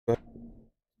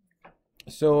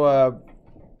So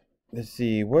let's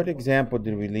see, what example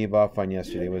did we leave off on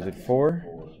yesterday? Was it 4?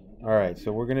 All right,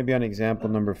 so we're going to be on example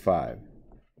number 5.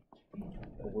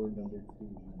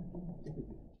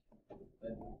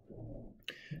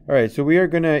 All right, so we are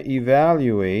going to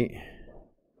evaluate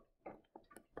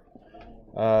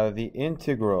the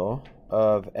integral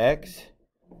of x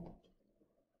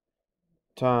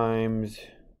times,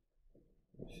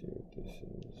 let's see what this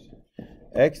is,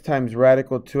 x times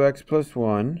radical 2x plus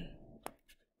 1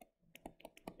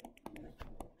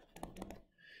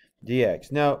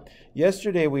 dx. Now,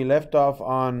 yesterday we left off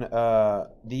on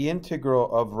the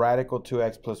integral of radical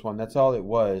 2x plus 1. That's all it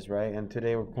was, right? And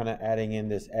today we're kind of adding in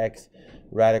this x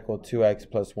radical 2x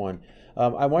plus 1.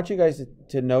 I want you guys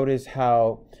to notice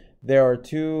how there are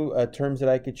two terms that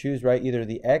I could choose, right? Either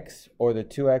the x or the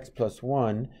 2x plus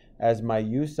 1 as my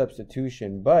u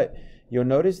substitution. But you'll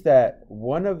notice that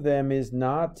one of them is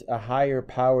not a higher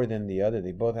power than the other.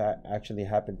 They both actually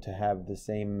happen to have the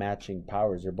same matching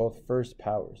powers. They're both first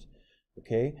powers.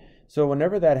 Okay, so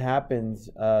whenever that happens,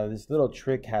 this little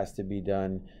trick has to be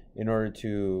done in order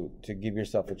to give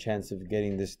yourself a chance of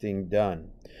getting this thing done.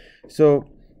 So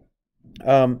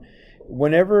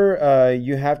whenever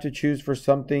you have to choose for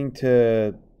something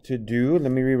to do,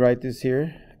 let me rewrite this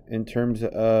here in terms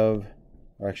of,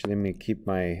 or actually let me keep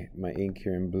my ink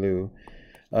here in blue.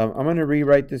 I'm going to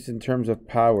rewrite this in terms of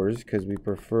powers because we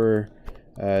prefer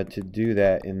to do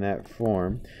that in that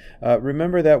form.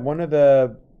 Remember that one of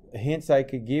the hints I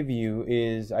could give you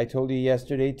is, I told you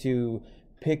yesterday to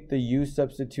pick the u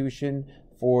substitution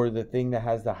for the thing that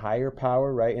has the higher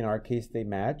power, right? In our case, they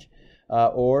match.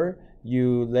 Or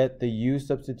you let the u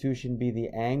substitution be the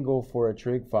angle for a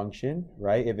trig function,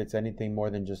 right? If it's anything more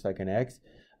than just like an x,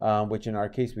 which in our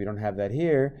case, we don't have that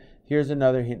here. Here's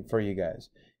another hint for you guys.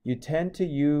 You tend to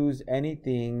use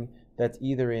anything that's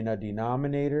either in a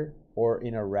denominator or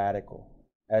in a radical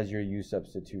as your u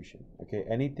substitution. Okay,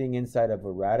 anything inside of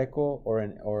a radical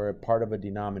or a part of a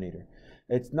denominator.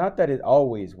 It's not that it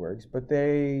always works, but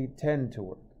they tend to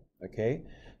work. Okay,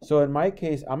 so in my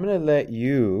case, I'm going to let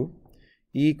u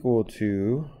equal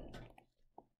to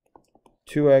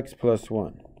 2x plus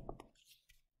 1.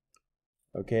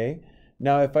 Okay,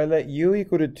 now if I let u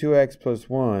equal to 2x plus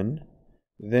 1,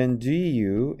 then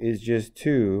du is just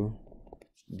 2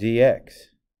 dx,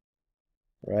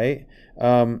 right?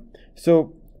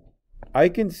 So I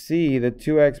can see that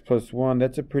 2x plus 1,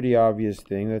 that's a pretty obvious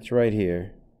thing. That's right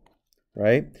here,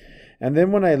 right? And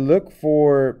then when I look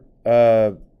for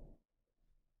the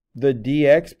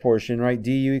dx portion, right,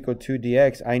 du equal 2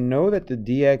 dx, I know that the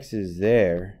dx is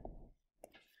there.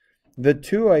 The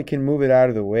 2, I can move it out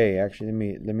of the way.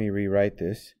 Actually, let me rewrite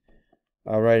this.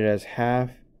 I'll write it as half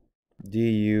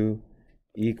du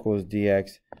equals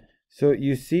dx. So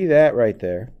you see that right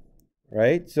there,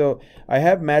 right? So I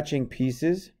have matching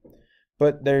pieces,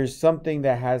 but there's something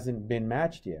that hasn't been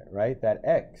matched yet, right? That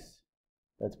x,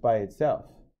 that's by itself.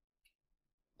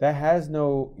 That has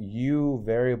no u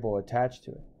variable attached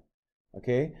to it,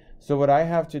 okay? So what I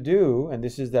have to do, and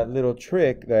this is that little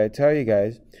trick that I tell you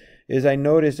guys, is I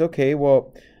notice, okay,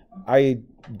 well, I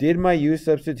did my u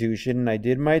substitution, and I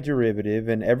did my derivative,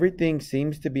 and everything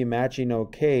seems to be matching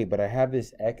okay, but I have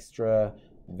this extra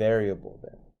variable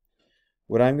there.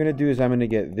 What I'm going to do is I'm going to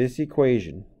get this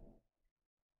equation,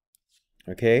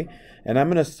 okay, and I'm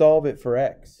going to solve it for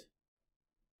x.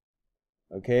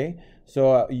 Okay,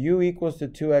 so u equals to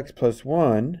 2x plus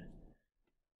 1.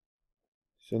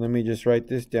 So let me just write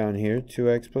this down here,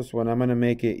 2x plus 1. I'm going to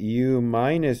make it u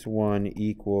minus 1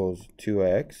 equals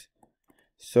 2x.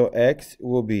 So x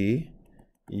will be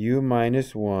u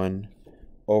minus 1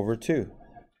 over 2.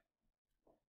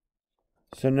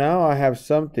 So now I have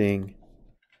something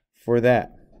for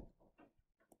that.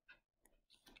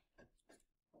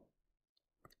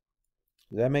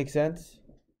 Does that make sense?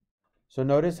 So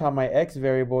notice how my x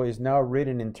variable is now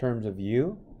written in terms of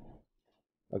u.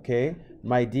 Okay,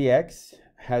 my dx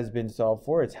has been solved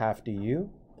for. It's half du.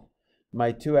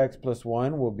 My 2x plus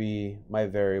 1 will be my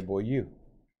variable u.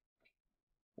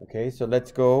 Okay, so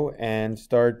let's go and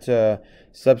start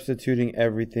substituting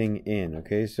everything in.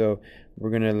 Okay, so we're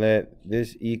going to let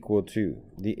this equal to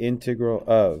the integral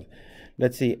of,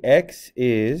 let's see, x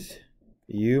is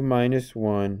u minus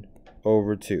 1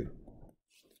 over 2.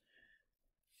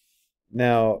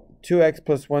 Now, 2x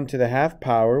plus 1 to the half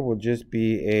power will just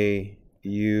be a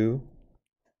u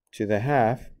to the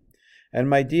half. And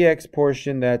my dx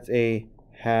portion, that's a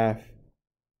half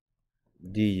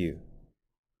du.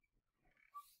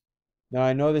 Now,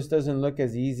 I know this doesn't look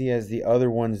as easy as the other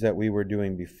ones that we were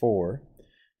doing before.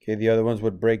 Okay, the other ones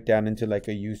would break down into like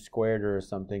a u squared or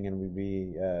something, and we'd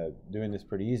be doing this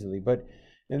pretty easily. But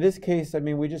In this case, I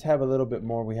mean, we just have a little bit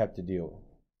more we have to deal with.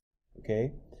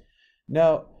 Okay.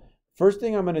 Now, first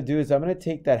thing I'm going to do is I'm going to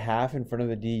take that half in front of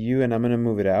the du and I'm going to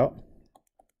move it out.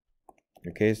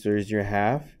 Okay, so there's your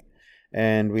half.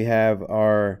 And we have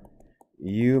our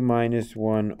u minus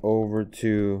 1 over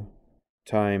 2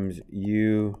 times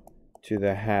u to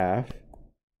the half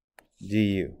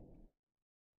du.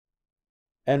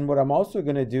 And what I'm also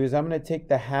going to do is I'm going to take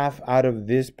the half out of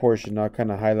this portion. I'll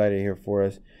kind of highlight it here for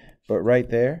us. But right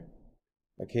there,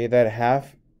 okay, that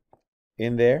half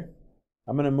in there,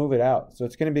 I'm going to move it out. So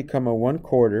it's going to become a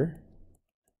 1/4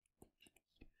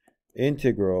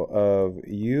 integral of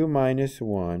u minus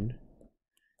 1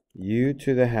 u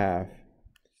to the half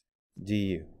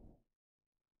du.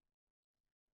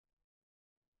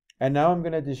 And now I'm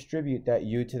going to distribute that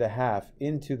u to the half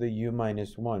into the u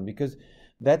minus 1 because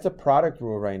that's a product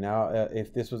rule right now.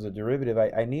 If this was a derivative,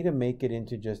 I need to make it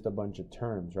into just a bunch of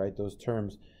terms, right? Those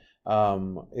terms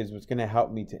is what's going to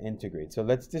help me to integrate. So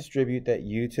let's distribute that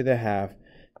u to the half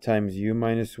times u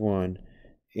minus 1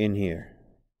 in here.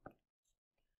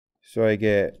 So I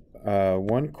get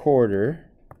 1/4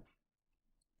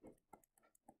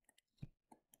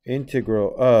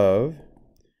 integral of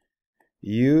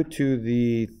u to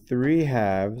the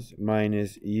 3/2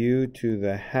 minus u to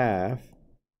the half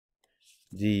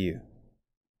du.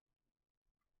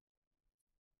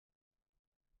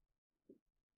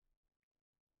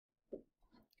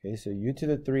 Okay, so u to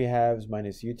the 3/2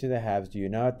 minus u to the halves du.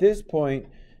 Now at this point,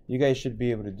 you guys should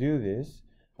be able to do this.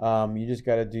 You just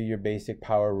got to do your basic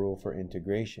power rule for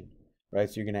integration, right?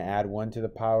 So you're going to add 1 to the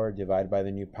power, divide by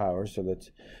the new power. So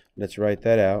let's write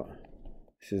that out.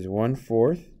 This is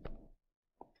 1/4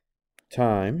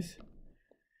 times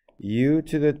u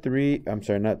to the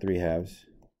 3/2,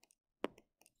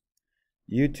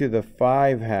 u to the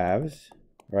 5/2,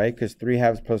 right? Because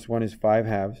 3/2 plus 1 is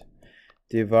 5/2,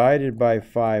 divided by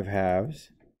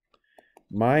 5/2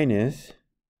 minus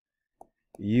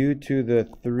u to the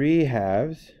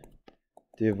 3/2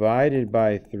 divided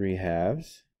by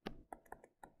 3/2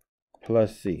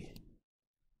 plus c.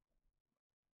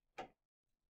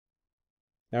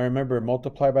 Now remember,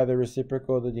 multiply by the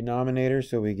reciprocal of the denominator,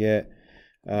 so we get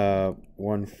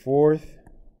 1/4.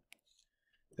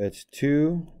 That's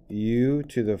 2 u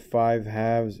to the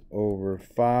 5/2 over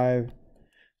 5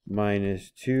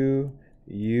 minus 2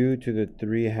 u to the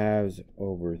 3/2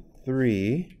 over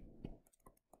 3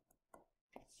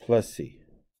 plus c.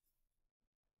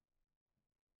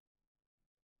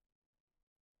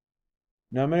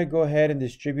 Now I'm going to go ahead and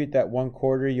distribute that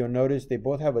 1/4. You'll notice they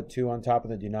both have a 2 on top of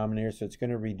the denominator, so it's going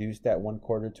to reduce that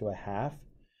 1/4 to a half.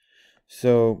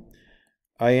 So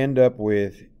I end up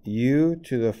with u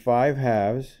to the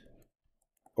 5/2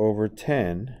 over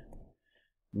 10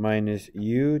 minus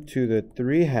u to the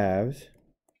 3/2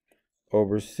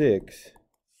 over 6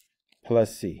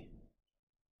 plus c.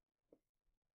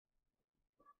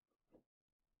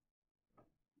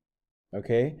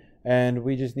 Okay, and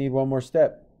we just need one more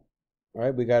step. All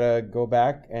right, we got to go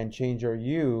back and change our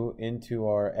u into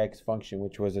our x function,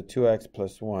 which was a 2x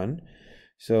plus 1.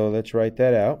 So let's write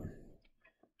that out.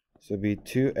 So it'd be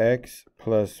 2x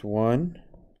plus 1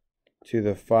 to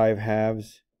the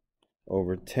 5/2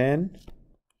 over 10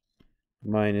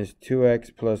 minus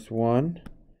 2x plus 1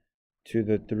 to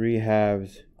the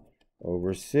 3/2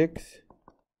 over 6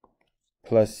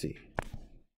 plus c.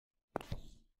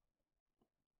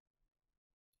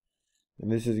 And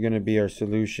this is going to be our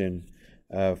solution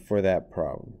for that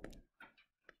problem.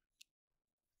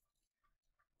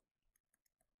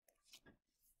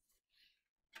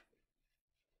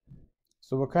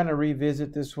 So we'll kind of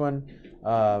revisit this one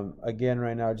again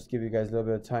right now. I'll just give you guys a little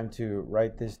bit of time to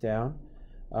write this down.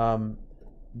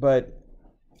 But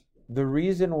the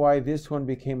reason why this one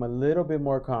became a little bit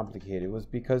more complicated was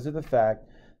because of the fact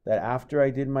that after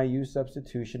I did my u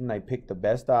substitution and I picked the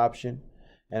best option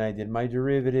and I did my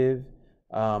derivative,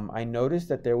 I noticed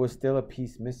that there was still a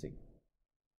piece missing.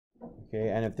 Okay,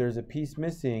 and if there's a piece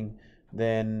missing,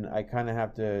 then I kind of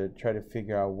have to try to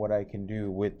figure out what I can do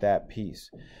with that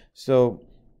piece. So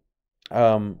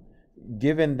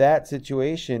given that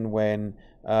situation, when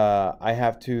I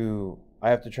have to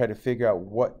try to figure out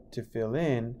what to fill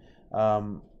in,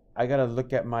 I got to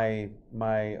look at my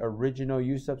original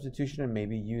u substitution and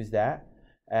maybe use that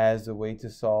as a way to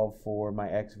solve for my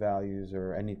x values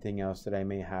or anything else that I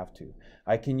may have to.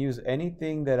 I can use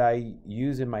anything that I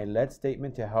use in my let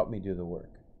statement to help me do the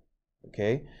work.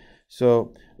 Okay,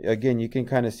 so again, you can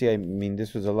kind of see, I mean,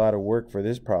 this was a lot of work for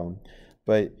this problem,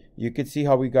 but you could see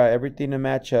how we got everything to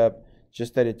match up,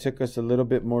 just that it took us a little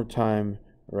bit more time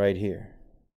right here.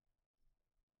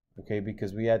 okay,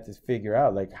 because we had to figure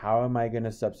out, like, how am I going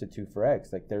to substitute for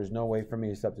x? Like, there's no way for me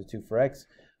to substitute for x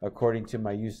according to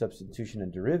my u substitution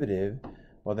and derivative.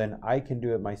 Well, then I can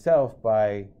do it myself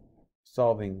by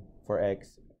solving for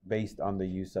x based on the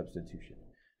u substitution.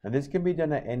 And this can be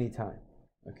done at any time,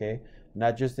 okay?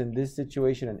 Not just in this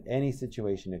situation, in any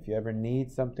situation. If you ever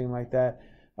need something like that,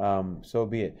 so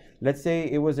be it. Let's say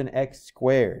it was an x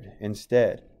squared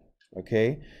instead.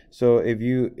 Okay, so if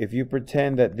you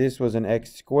pretend that this was an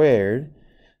x squared,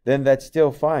 then that's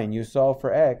still fine. You solve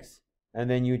for x, and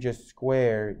then you just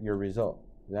square your result.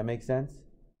 Does that make sense?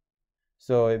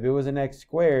 So if it was an x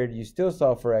squared, you still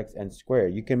solve for x and square.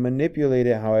 You can manipulate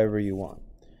it however you want.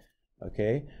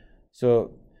 Okay,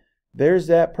 so there's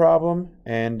that problem.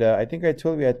 And I think I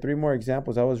told you I had 3 more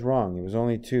examples. I was wrong. It was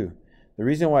only 2. The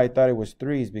reason why I thought it was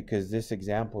 3 is because this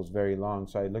example is very long.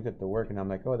 So I looked at the work, and I'm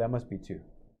like, oh, that must be 2.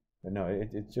 But no,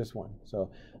 it's just 1.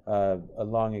 So a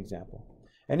long example.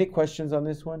 Any questions on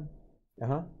this one? Where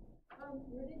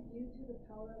did u to the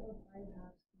power of 5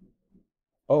 halves?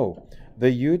 Oh, the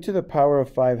u to the power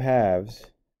of 5 halves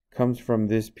comes from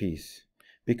this piece.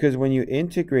 Because when you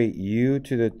integrate u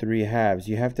to the 3 halves,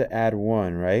 you have to add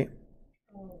 1, right?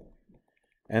 Oh.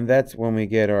 And that's when we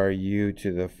get our u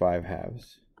to the 5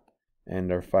 halves.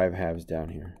 And our 5 halves down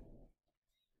here.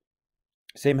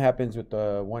 Same happens with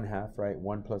the 1 half, right?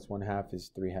 1 plus 1 half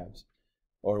is 3 halves.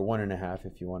 Or 1.5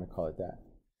 if you want to call it that.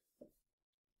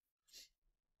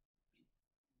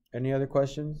 Any other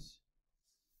questions?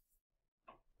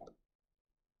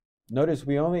 Notice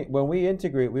when we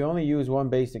integrate, we only use one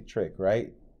basic trick,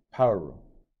 right? Power rule.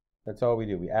 That's all we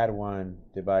do. We add 1,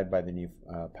 divide by the new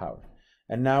power.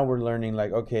 And now we're learning,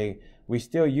 like, okay, we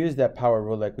still use that power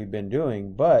rule like we've been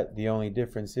doing, but the only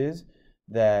difference is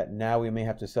that now we may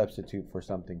have to substitute for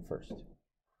something first.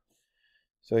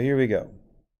 So here we go.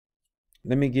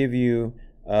 Let me give you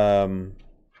one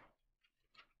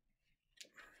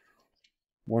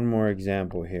more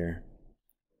example here.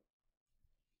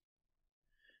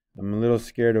 I'm a little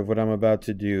scared of what I'm about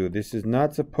to do. This is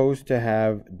not supposed to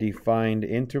have defined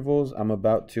intervals. I'm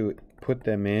about to put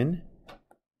them in.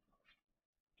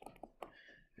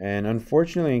 And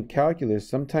unfortunately in calculus,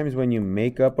 sometimes when you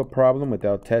make up a problem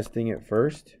without testing it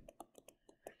first,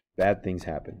 bad things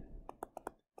happen.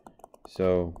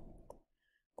 So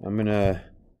I'm going to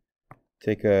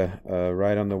take a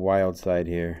ride on the wild side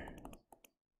here.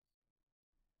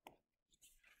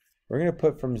 We're going to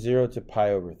put from 0 to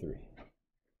pi over 3.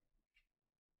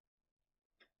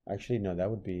 Actually, no,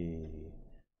 would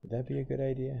that be a good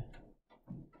idea?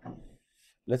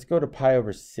 Let's go to pi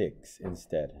over 6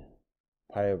 instead.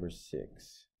 Pi over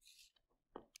 6.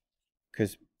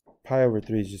 Because pi over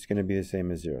 3 is just going to be the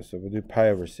same as 0. So we'll do pi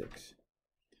over 6.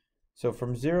 So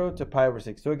from 0 to pi over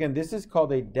 6. So again, this is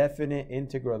called a definite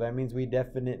integral. That means we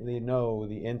definitely know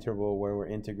the interval where we're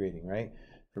integrating, right?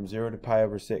 From 0 to pi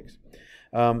over 6.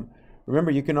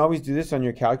 Remember, you can always do this on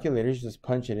your calculators. Just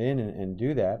punch it in and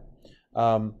do that.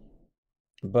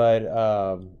 But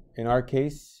in our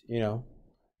case, you know,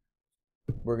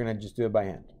 we're going to just do it by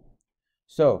hand.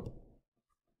 So,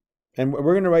 and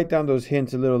we're going to write down those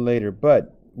hints a little later,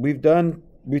 but we've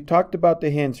talked about the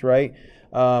hints, right?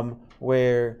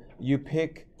 Where you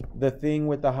pick the thing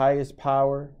with the highest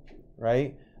power,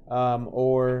 right?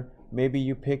 Or maybe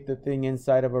you pick the thing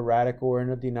inside of a radical or in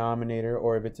a denominator,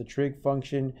 or if it's a trig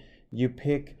function, you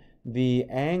pick the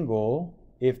angle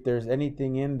if there's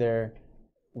anything in there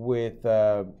with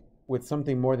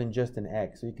something more than just an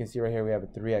x. So you can see right here we have a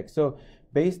 3x. So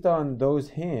based on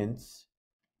those hints,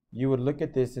 you would look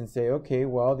at this and say, okay,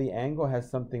 well, the angle has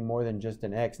something more than just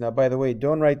an x. Now, by the way,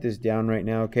 don't write this down right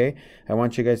now, okay? I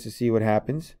want you guys to see what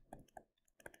happens.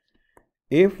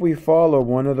 If we follow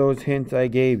one of those hints I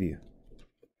gave you,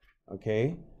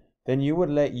 okay, then you would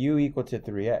let u equal to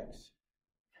 3x.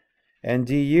 And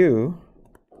du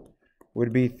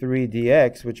would be 3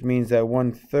 dx, which means that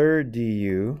 1/3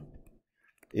 du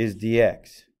is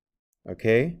dx,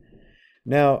 okay?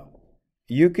 Now,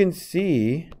 you can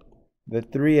see the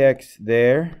 3x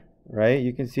there, right?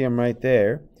 You can see them right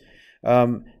there.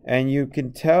 And you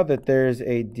can tell that there's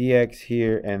a dx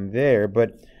here and there,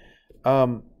 but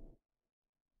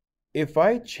if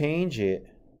I change it,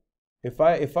 if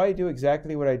I do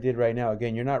exactly what I did right now,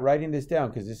 again, you're not writing this down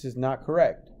because this is not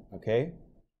correct, okay?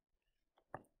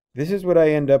 This is what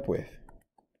I end up with.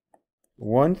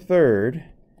 1/3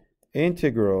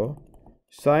 integral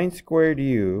sine squared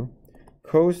u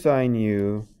cosine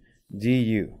u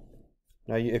du.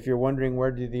 Now, if you're wondering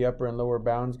where do the upper and lower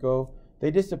bounds go,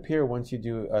 they disappear once you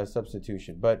do a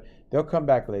substitution, but they'll come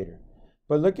back later.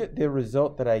 But look at the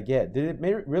result that I get. Did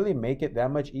it really make it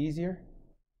that much easier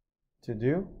to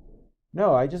do?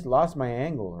 No, I just lost my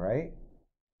angle, right?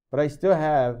 But I still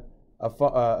have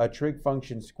a trig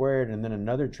function squared and then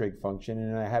another trig function,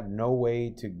 and I have no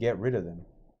way to get rid of them.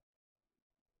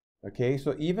 Okay,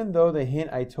 so even though the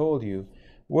hint I told you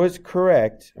was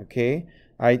correct, okay,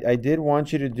 I did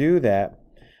want you to do that.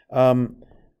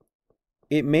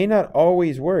 It may not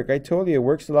always work. I told you it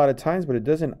works a lot of times, but it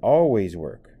doesn't always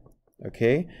work.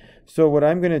 Okay, so what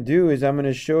I'm going to do is I'm going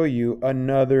to show you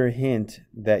another hint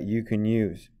that you can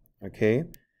use. Okay,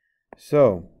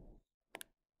 so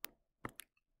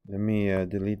let me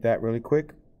delete that really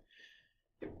quick.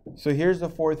 So here's the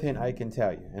fourth hint I can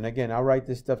tell you. And again, I'll write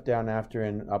this stuff down after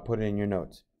and I'll put it in your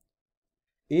notes.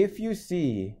 If you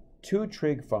see two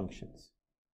trig functions,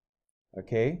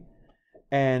 okay,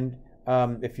 and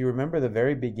if you remember the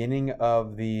very beginning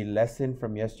of the lesson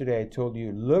from yesterday, I told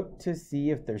you, look to see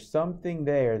if there's something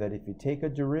there that if you take a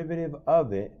derivative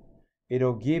of it,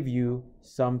 it'll give you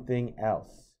something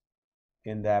else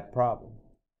in that problem.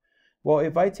 Well,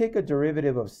 if I take a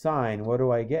derivative of sine, what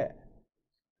do I get?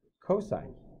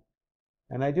 Cosine.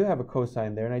 And I do have a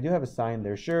cosine there, and I do have a sine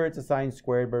there. Sure, it's a sine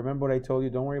squared, but remember what I told you,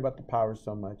 don't worry about the powers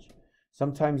so much.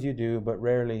 Sometimes you do, but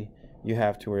rarely you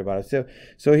have to worry about it.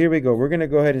 So here we go. We're going to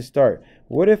go ahead and start.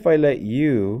 What if I let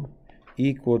u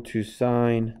equal to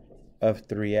sine of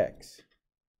 3x?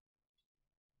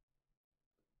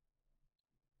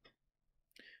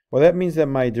 Well, that means that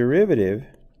my derivative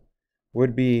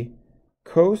would be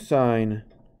cosine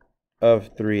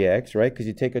of 3x, right? Because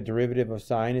you take a derivative of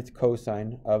sine, it's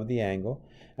cosine of the angle.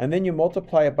 And then you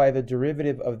multiply it by the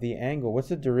derivative of the angle. What's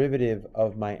the derivative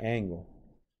of my angle?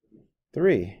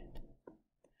 3.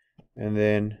 And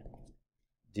then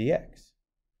dx.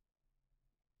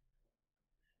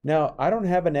 Now, I don't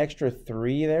have an extra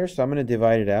 3 there, so I'm going to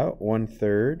divide it out.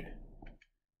 1/3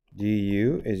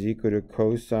 du is equal to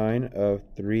cosine of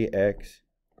 3x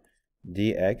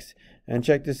dx. And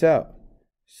check this out.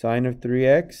 Sine of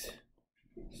 3x,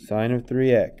 sine of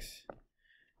 3x.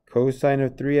 Cosine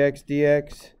of 3x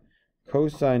dx,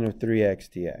 cosine of 3x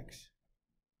dx.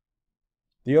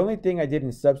 The only thing I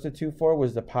didn't substitute for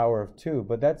was the power of 2,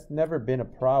 but that's never been a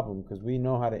problem because we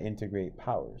know how to integrate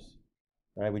powers,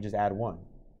 right? We just add 1,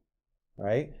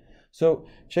 right? So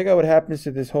check out what happens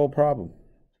to this whole problem.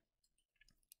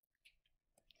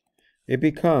 It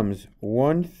becomes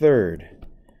 1/3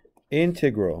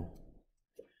 integral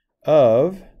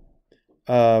of,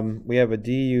 we have a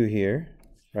du here,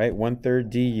 right? 1/3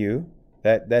 du.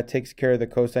 That takes care of the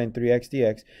cosine 3x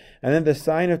dx. And then the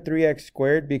sine of 3x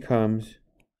squared becomes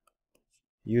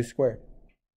u squared.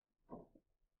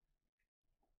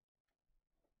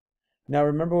 Now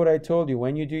remember what I told you.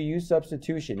 When you do u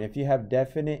substitution, if you have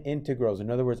definite integrals, in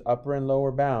other words, upper and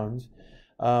lower bounds,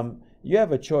 you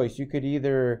have a choice. You could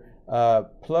either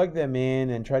plug them in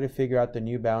and try to figure out the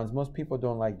new bounds. Most people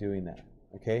don't like doing that,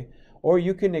 okay? Or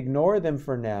you can ignore them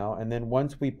for now, and then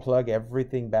once we plug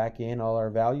everything back in, all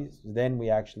our values, then we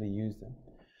actually use them.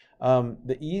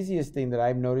 The easiest thing that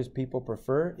I've noticed people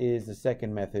prefer is the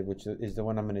second method, which is the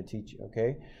one I'm going to teach you,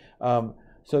 okay?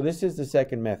 So this is the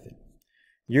second method.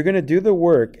 You're going to do the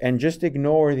work and just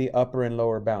ignore the upper and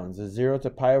lower bounds. The 0 to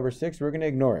pi over 6, we're going to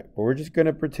ignore it. But we're just going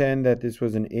to pretend that this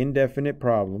was an indefinite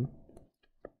problem.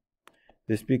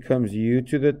 This becomes u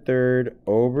to the 3rd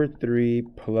over 3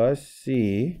 plus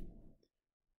c.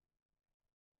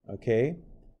 Okay.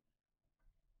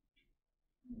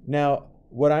 Now,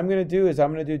 what I'm going to do is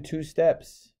I'm going to do 2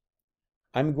 steps.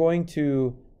 I'm going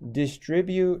to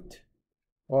distribute,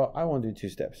 well, I won't do 2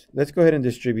 steps. Let's go ahead and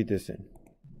distribute this in.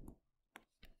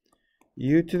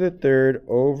 U to the 3rd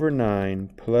over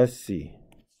 9 plus c.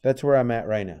 That's where I'm at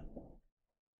right now.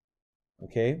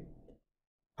 Okay?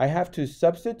 I have to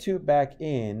substitute back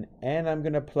in, and I'm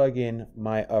going to plug in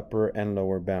my upper and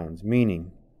lower bounds,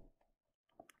 meaning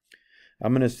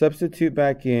I'm going to substitute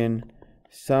back in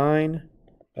sine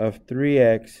of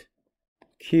 3x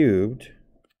cubed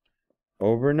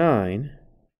over 9,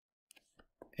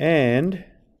 and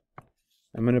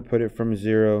I'm going to put it from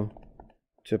 0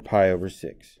 to pi over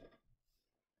 6.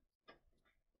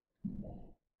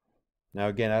 Now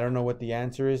again, I don't know what the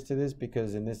answer is to this,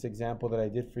 because in this example that I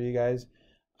did for you guys,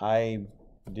 I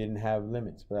didn't have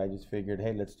limits, but I just figured,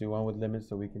 hey, let's do one with limits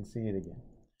so we can see it again.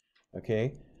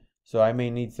 Okay, so I may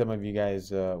need some of you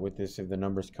guys with this if the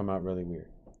numbers come out really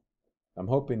weird. I'm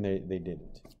hoping they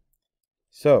didn't.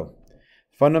 So,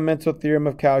 fundamental theorem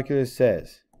of calculus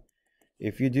says,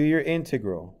 if you do your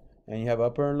integral and you have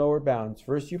upper and lower bounds,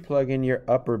 first you plug in your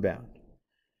upper bound.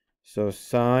 So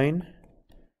sine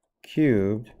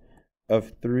cubed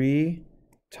of 3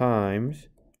 times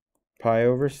pi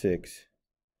over 6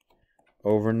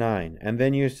 over 9. And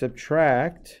then you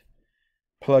subtract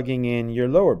plugging in your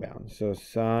lower bound. So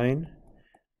sine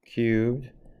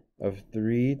cubed of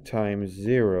 3 times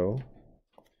 0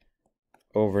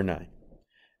 over 9.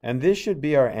 And this should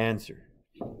be our answer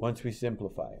once we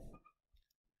simplify it.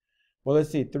 Well,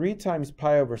 let's see. 3 times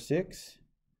pi over 6,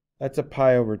 that's a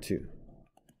pi over 2.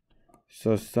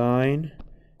 So sine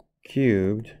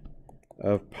cubed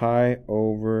of pi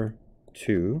over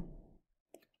 2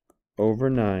 over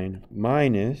 9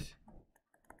 minus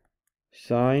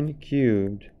sine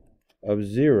cubed of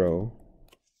 0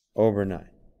 over 9.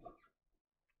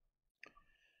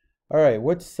 All right,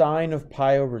 what's sine of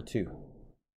pi over 2?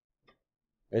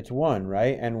 It's 1,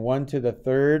 right? And 1 to the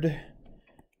third,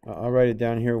 I'll write it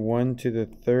down here, 1 to the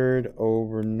third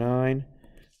over 9.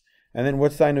 And then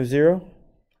what's sine of 0?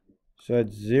 So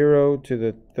it's 0 to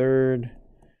the third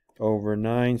over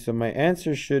 9. So my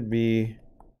answer should be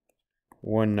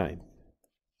 1/9.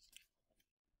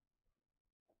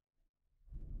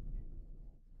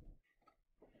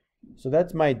 So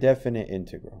that's my definite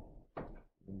integral.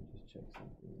 Let me just check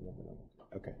something.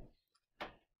 Okay.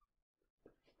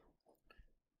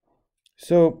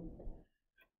 So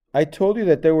I told you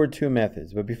that there were two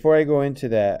methods, but before I go into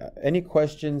that, any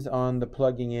questions on the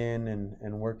plugging in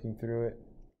and working through it?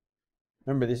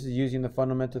 Remember, this is using the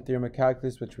fundamental theorem of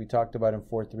calculus, which we talked about in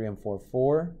 4.3 and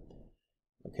 4.4.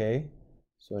 Okay,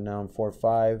 so now in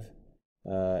 4.5,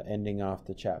 ending off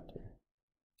the chapter.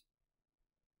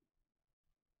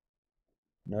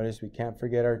 Notice we can't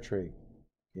forget our trig.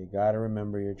 You got to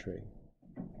remember your trig.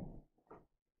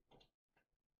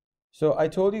 So I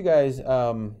told you guys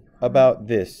about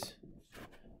this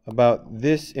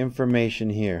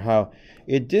information here, how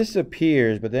it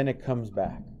disappears, but then it comes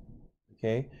back.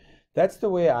 Okay, that's the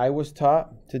way I was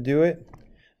taught to do it.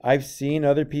 I've seen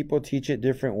other people teach it a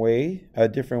different way,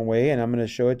 and I'm going to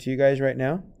show it to you guys right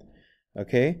now.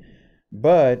 Okay,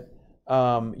 but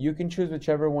you can choose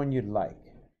whichever one you'd like.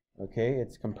 Okay,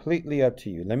 it's completely up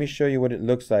to you. Let me show you what it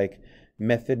looks like.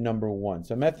 Method number 1.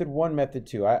 So method 1, method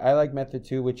 2. I like method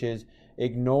 2, which is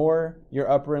ignore your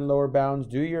upper and lower bounds,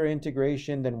 do your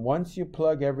integration, then once you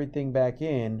plug everything back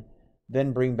in,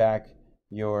 then bring back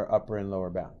your upper and lower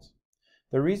bounds.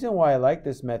 The reason why I like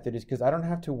this method is because I don't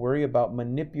have to worry about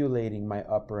manipulating my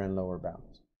upper and lower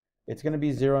bounds. It's going to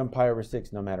be 0 and pi over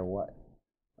 6 no matter what.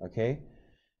 Okay?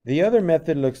 The other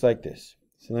method looks like this.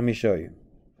 So let me show you.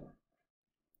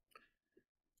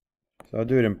 So I'll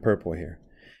do it in purple here.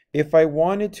 If I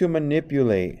wanted to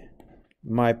manipulate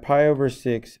my pi over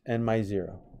 6 and my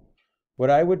 0, what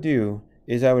I would do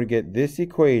is I would get this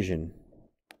equation.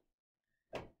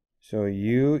 So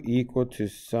u equal to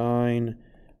sine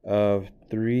of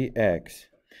 3x.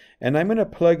 And I'm going to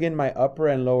plug in my upper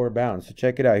and lower bounds. So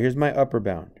check it out. Here's my upper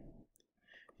bound.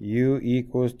 U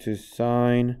equals to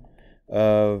sine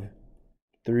of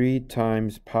 3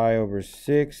 times pi over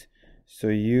 6. So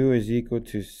u is equal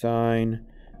to sine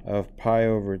of pi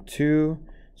over 2.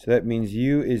 So that means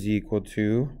u is equal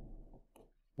to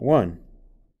 1.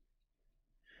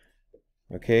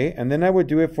 Okay, and then I would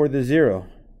do it for the 0.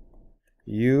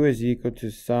 U is equal to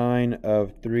sine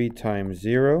of 3 times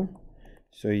 0.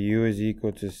 So u is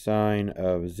equal to sine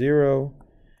of 0.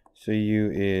 So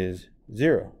u is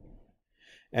 0.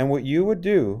 And what you would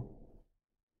do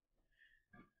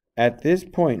at this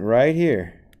point right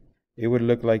here, it would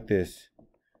look like this.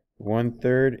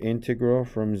 1/3 integral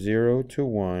from 0 to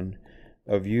 1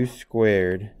 of u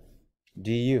squared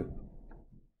du.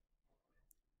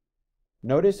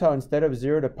 Notice how instead of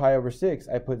 0 to pi over 6,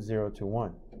 I put 0 to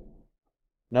 1.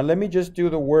 Now let me just do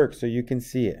the work so you can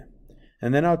see it.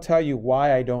 And then I'll tell you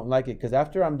why I don't like it. Because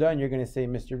after I'm done, you're going to say,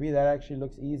 Mr. V, that actually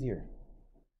looks easier.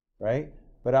 Right?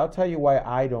 But I'll tell you why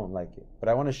I don't like it. But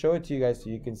I want to show it to you guys so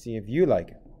you can see if you like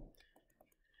it.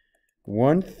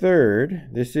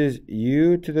 1/3, this is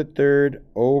u to the third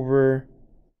over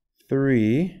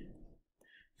 3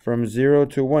 from 0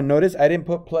 to 1. Notice I didn't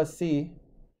put plus c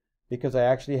because I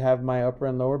actually have my upper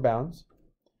and lower bounds.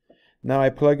 Now I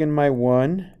plug in my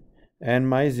 1 and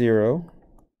my 0.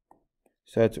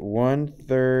 So that's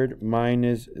 1/3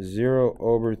 minus 0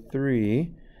 over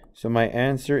 3. So my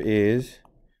answer is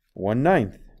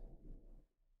 1/9.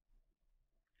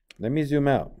 Let me zoom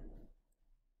out.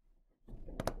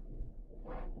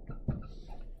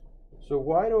 So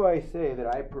why do I say that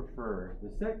I prefer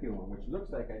the second one, which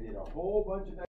looks like I did a whole bunch of